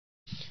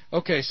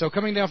Okay, so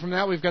coming down from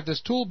that, we've got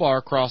this toolbar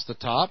across the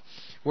top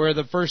where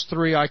the first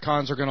three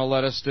icons are going to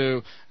let us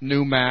do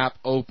new map,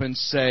 open,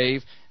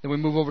 save. Then we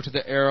move over to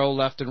the arrow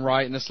left and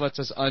right, and this lets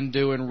us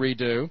undo and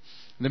redo.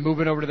 And then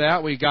moving over to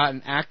that, we got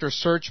an actor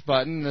search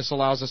button. This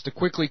allows us to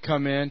quickly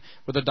come in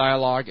with a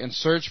dialogue and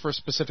search for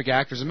specific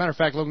actors. As a matter of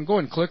fact, Logan, go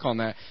ahead and click on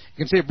that. You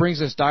can see it brings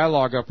this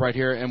dialogue up right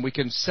here, and we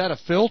can set a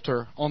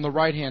filter on the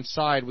right-hand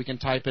side. We can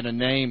type in a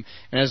name,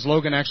 and as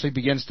Logan actually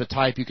begins to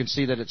type, you can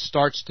see that it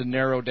starts to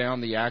narrow down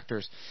the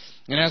actors.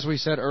 And as we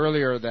said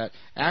earlier, that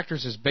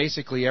actors is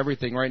basically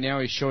everything. Right now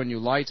he's showing you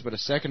lights, but a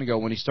second ago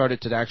when he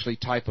started to actually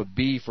type a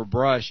B for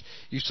brush,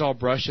 you saw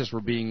brushes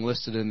were being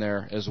listed in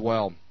there as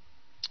well.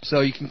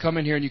 So you can come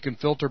in here and you can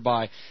filter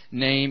by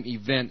name,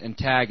 event, and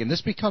tag. And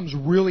this becomes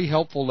really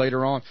helpful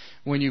later on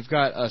when you've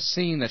got a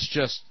scene that's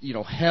just,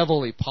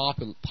 heavily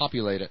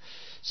populated.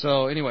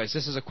 So anyways,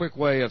 this is a quick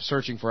way of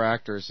searching for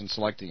actors and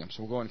selecting them.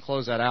 So we'll go ahead and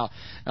close that out.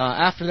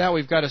 After that,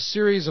 we've got a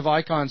series of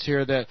icons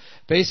here that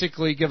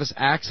basically give us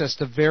access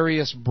to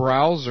various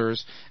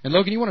browsers. And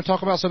Logan, you want to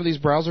talk about some of these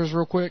browsers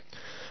real quick?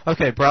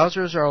 Okay,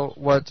 browsers are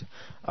what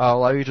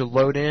allow you to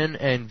load in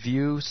and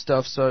view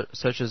stuff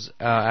such as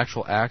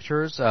actual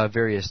actors,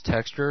 various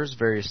textures,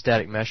 various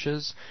static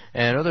meshes,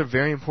 and other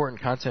very important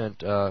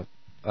content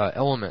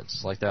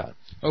elements like that.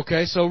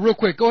 Okay, so real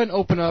quick, go ahead and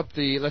open up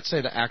let's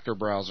say the actor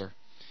browser.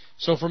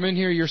 So from in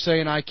here, you're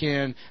saying I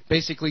can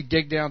basically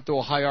dig down through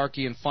a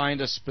hierarchy and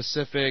find a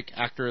specific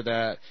actor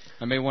that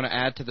I may want to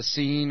add to the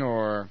scene,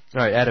 or...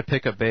 All right, add a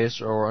pickup base,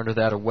 or under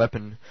that a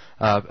weapon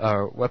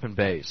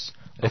base.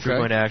 If you're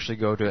going to actually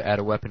go to add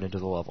a weapon into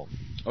the level.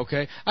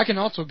 Okay. I can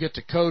also get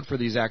to code for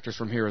these actors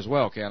from here as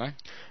well, can I?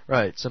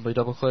 Right. Simply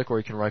double-click, or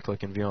you can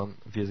right-click and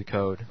view the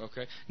code.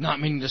 Okay. Not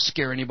meaning to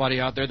scare anybody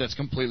out there that's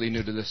completely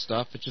new to this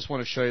stuff, but just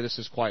want to show you this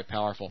is quite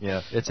powerful.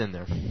 Yeah, it's in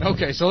there.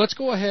 Okay, so let's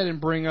go ahead and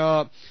bring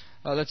up...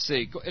 let's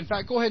see. In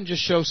fact, go ahead and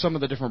just show some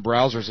of the different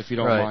browsers if you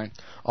don't mind.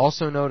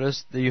 Also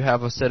notice that you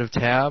have a set of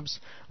tabs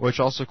which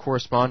also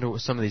correspond to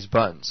some of these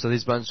buttons. So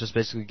these buttons just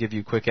basically give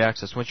you quick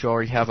access. Once you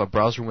already have a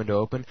browser window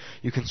open,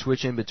 you can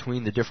switch in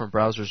between the different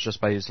browsers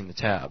just by using the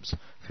tabs.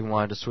 If you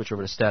wanted to switch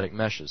over to static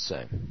meshes,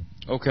 say.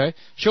 Okay.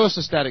 Show us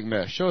the static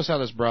mesh. Show us how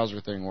this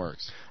browser thing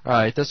works. All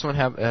right. This one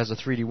has a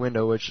 3D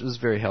window, which is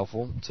very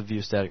helpful to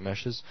view static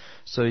meshes.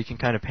 So you can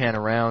kind of pan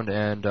around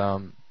and...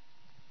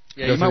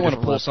 yeah, you might want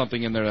to pull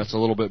something in there that's a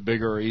little bit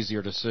bigger or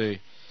easier to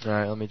see. All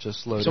right, let me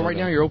just load it. So right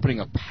now you're opening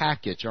a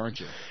package,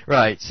 aren't you?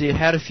 Right. See, it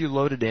had a few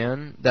loaded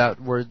in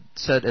that were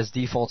set as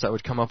defaults that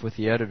would come up with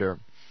the editor,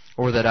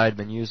 or that I had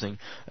been using.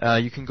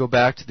 You can go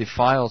back to the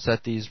files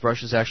that these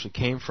brushes actually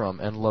came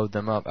from and load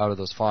them up out of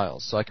those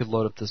files. So I could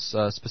load up this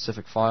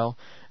specific file,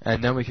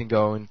 and then we can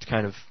go and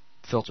kind of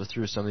filter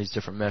through some of these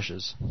different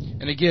meshes.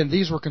 And again,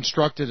 these were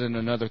constructed in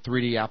another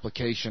 3D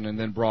application and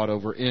then brought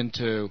over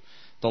into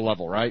the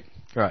level, right?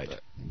 Right.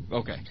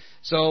 Okay.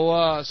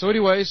 So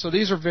anyway, so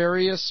these are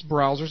various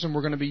browsers, and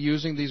we're going to be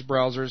using these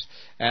browsers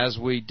as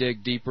we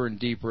dig deeper and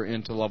deeper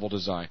into level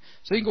design.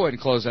 So you can go ahead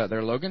and close that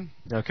there, Logan.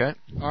 Okay.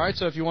 All right.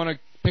 So if you want to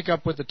pick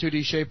up with the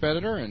 2D shape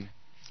editor and...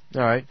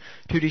 All right.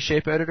 2D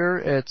shape editor,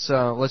 it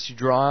lets you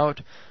draw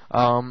out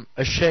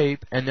a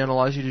shape and then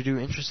allows you to do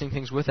interesting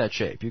things with that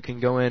shape. You can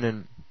go in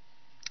and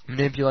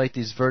manipulate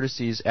these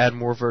vertices, add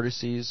more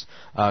vertices,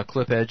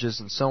 clip edges,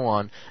 and so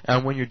on.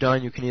 And when you're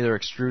done, you can either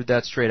extrude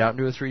that straight out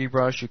into a 3D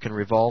brush, you can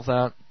revolve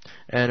that,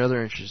 and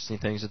other interesting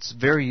things. It's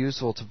very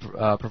useful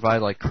to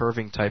provide like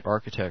curving type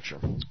architecture.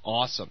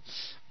 Awesome.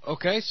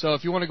 Okay, so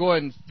if you want to go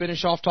ahead and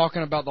finish off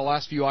talking about the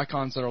last few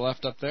icons that are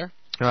left up there.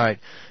 All right.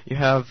 You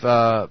have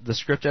the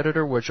script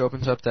editor, which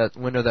opens up that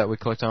window that we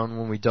clicked on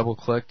when we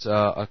double-clicked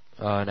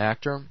an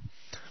actor.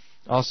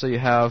 Also, you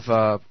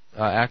have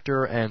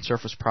actor and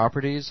surface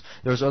properties.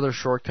 There's other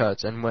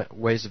shortcuts and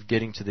ways of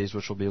getting to these,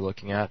 which we'll be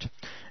looking at.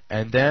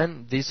 And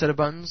then these set of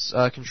buttons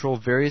control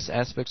various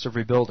aspects of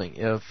rebuilding.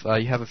 If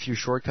you have a few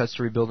shortcuts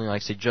to rebuilding,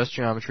 like say just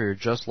geometry or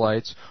just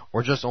lights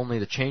or just only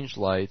the changed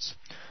lights,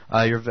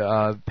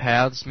 your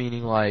paths,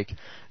 meaning like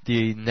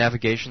the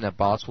navigation that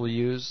bots will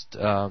use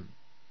to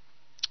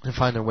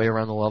find their way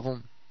around the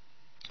level.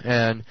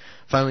 And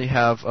finally, you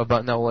have a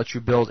button that will let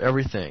you build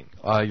everything,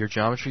 your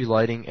geometry,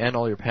 lighting, and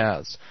all your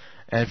paths.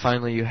 And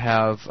finally, you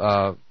have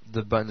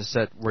the button to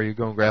set where you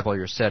go and grab all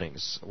your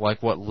settings,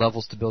 like what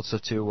levels to build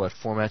stuff to, what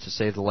format to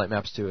save the light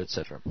maps to,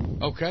 etc.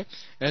 Okay.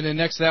 And then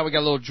next to that, we got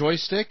a little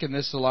joystick, and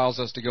this allows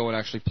us to go and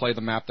actually play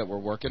the map that we're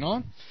working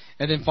on.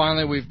 And then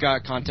finally, we've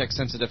got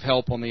context-sensitive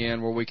help on the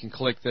end where we can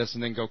click this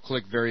and then go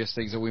click various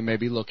things that we may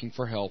be looking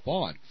for help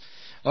on.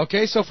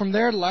 Okay, so from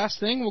there, the last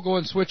thing, we'll go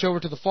and switch over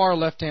to the far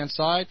left-hand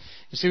side.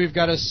 You see we've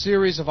got a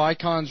series of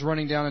icons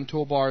running down in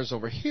toolbars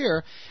over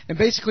here. And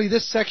basically,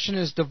 this section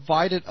is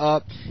divided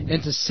up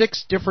into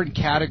 6 different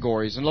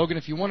categories. And Logan,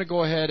 if you want to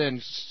go ahead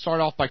and start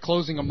off by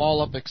closing them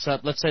all up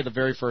except, let's say, the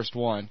very first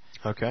one.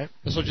 Okay.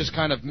 This will just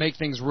kind of make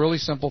things really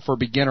simple for a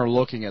beginner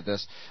looking at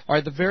this. All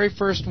right, the very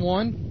first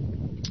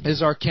one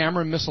is our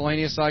camera and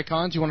miscellaneous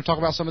icons. You want to talk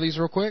about some of these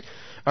real quick?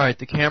 All right,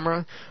 the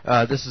camera,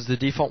 this is the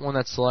default one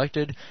that's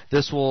selected.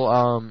 This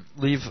will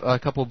leave a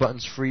couple of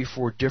buttons free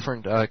for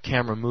different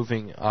camera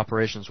moving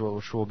operations,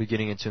 which we'll be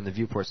getting into in the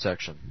viewport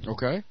section.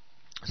 Okay.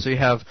 So you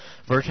have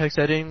vertex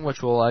editing,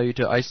 which will allow you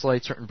to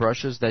isolate certain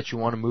brushes that you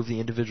want to move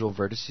the individual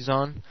vertices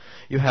on.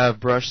 You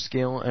have brush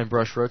scale and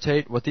brush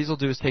rotate. What these will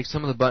do is take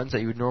some of the buttons that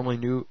you would normally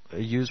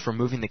use for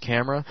moving the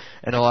camera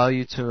and allow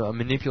you to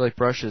manipulate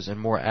brushes in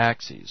more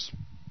axes.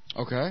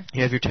 Okay.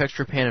 You have your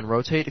texture pan and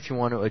rotate if you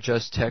want to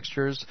adjust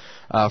textures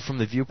from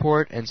the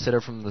viewport instead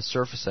of from the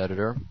surface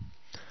editor.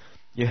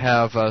 You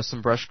have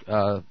some brush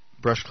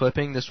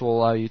clipping. This will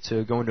allow you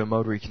to go into a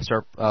mode where you can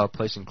start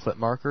placing clip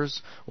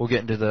markers. We'll get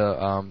into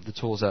the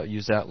tools that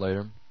use that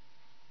later.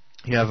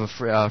 You have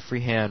a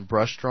freehand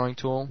brush drawing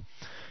tool.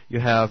 You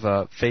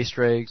have face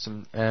drag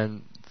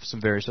and some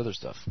various other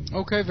stuff.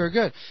 Okay, very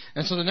good.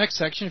 And so the next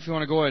section, if you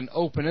want to go ahead and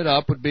open it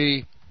up, would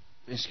be,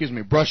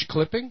 brush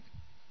clipping.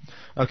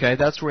 Okay,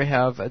 that's where we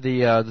have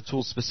the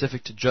tools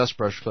specific to just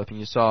brush clipping.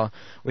 You saw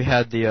we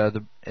had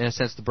the in a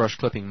sense the brush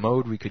clipping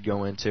mode we could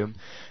go into.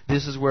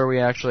 This is where we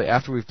actually,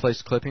 after we've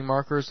placed clipping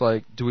markers,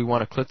 like do we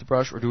want to clip the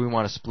brush or do we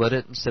want to split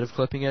it instead of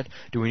clipping it?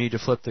 Do we need to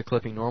flip the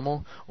clipping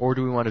normal or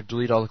do we want to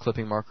delete all the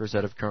clipping markers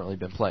that have currently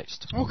been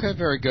placed? Okay,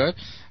 very good.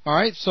 All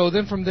right, so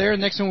then from there,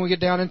 next thing we get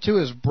down into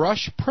is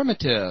brush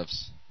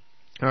primitives.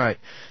 All right.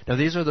 Now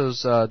these are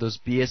those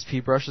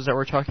BSP brushes that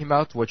we're talking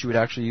about, what you would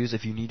actually use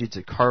if you needed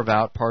to carve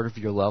out part of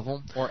your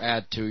level. Or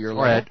add to your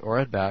level. Or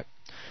add back.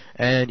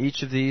 And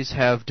each of these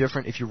have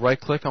different, if you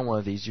right-click on one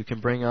of these, you can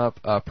bring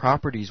up a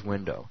properties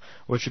window,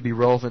 which would be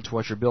relevant to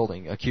what you're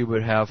building. A cube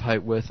would have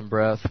height, width, and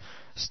breadth.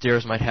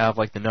 Stairs might have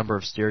like the number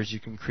of stairs you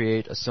can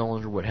create. A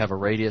cylinder would have a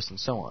radius, and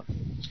so on.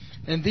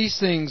 And these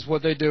things,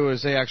 what they do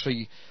is they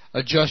actually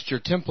adjust your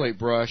template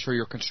brush or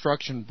your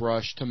construction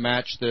brush to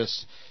match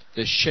this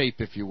shape,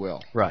 if you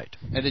will. Right.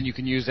 And then you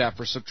can use that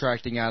for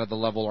subtracting out of the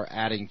level or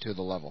adding to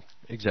the level.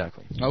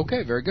 Exactly.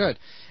 Okay, very good.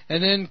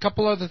 And then a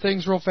couple other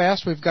things real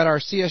fast. We've got our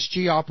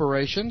CSG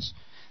operations.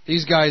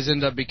 These guys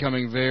end up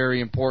becoming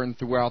very important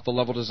throughout the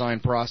level design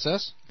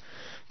process.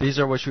 These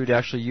are what you would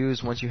actually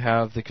use once you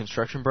have the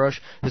construction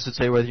brush. This would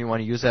say whether you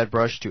want to use that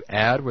brush to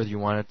add, whether you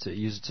want to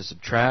use it to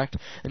subtract,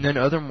 and then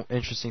other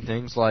interesting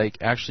things like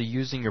actually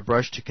using your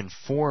brush to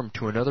conform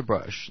to another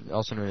brush,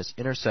 also known as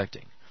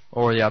intersecting,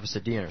 or the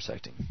opposite,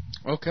 de-intersecting.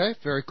 Okay,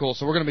 very cool.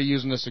 So we're going to be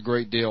using this a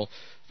great deal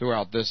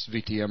throughout this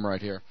VTM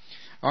right here.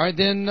 All right,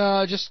 then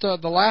just the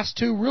last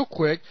two real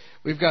quick.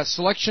 We've got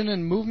selection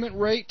and movement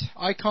rate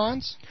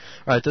icons.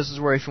 All right, this is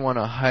where if you want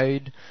to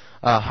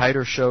hide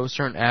or show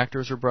certain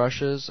actors or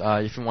brushes,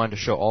 if you wanted to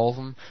show all of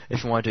them,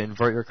 if you wanted to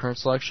invert your current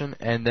selection,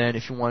 and then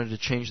if you wanted to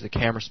change the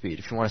camera speed,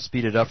 if you want to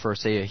speed it up for,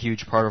 say, a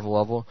huge part of a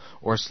level,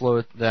 or slow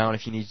it down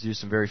if you need to do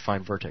some very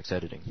fine vertex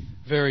editing.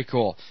 Very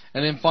cool.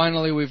 And then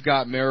finally, we've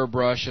got mirror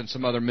brush and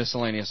some other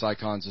miscellaneous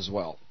icons as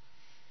well.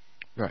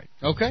 Right.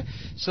 Okay.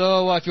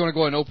 So if you want to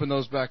go ahead and open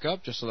those back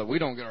up, just so that we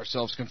don't get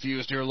ourselves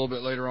confused here a little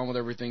bit later on with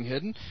everything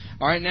hidden.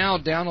 All right, now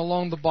down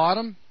along the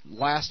bottom,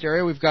 last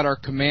area, we've got our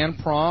command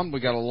prompt.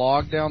 We've got a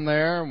log down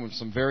there with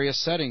some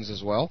various settings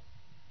as well.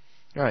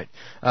 All right.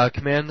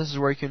 Command, this is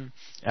where you can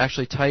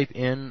actually type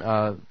in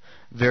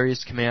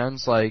various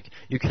commands. Like,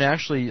 you can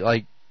actually,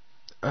 like,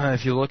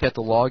 if you look at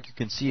the log, you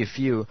can see a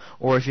few.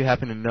 Or if you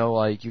happen to know,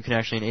 like, you can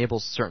actually enable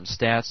certain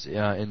stats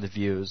in the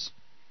views.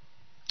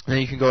 Then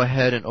you can go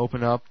ahead and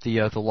open up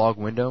the log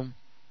window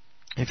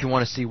if you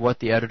want to see what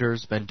the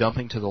editor's been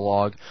dumping to the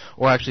log,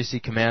 or actually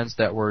see commands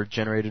that were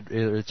generated,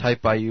 either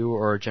typed by you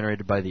or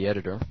generated by the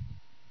editor.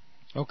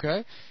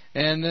 Okay.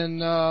 And then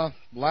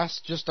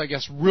last, just I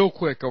guess real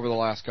quick over the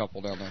last couple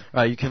down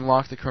there. You can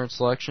lock the current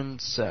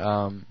selections,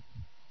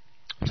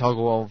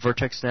 toggle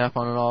vertex snap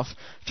on and off,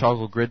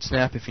 toggle grid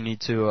snap if you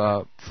need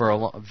to,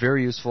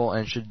 very useful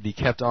and should be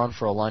kept on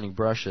for aligning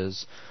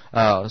brushes,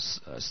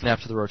 snap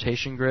to the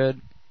rotation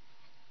grid,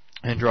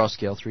 and draw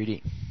scale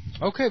 3D.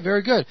 Okay,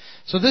 very good.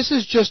 So this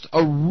is just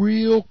a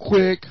real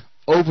quick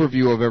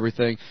overview of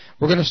everything.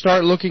 We're going to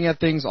start looking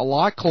at things a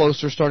lot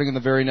closer starting in the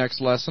very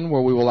next lesson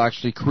where we will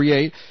actually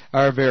create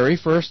our very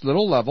first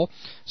little level.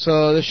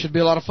 So this should be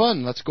a lot of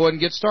fun. Let's go ahead and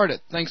get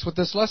started. Thanks with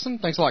this lesson.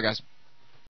 Thanks a lot, guys.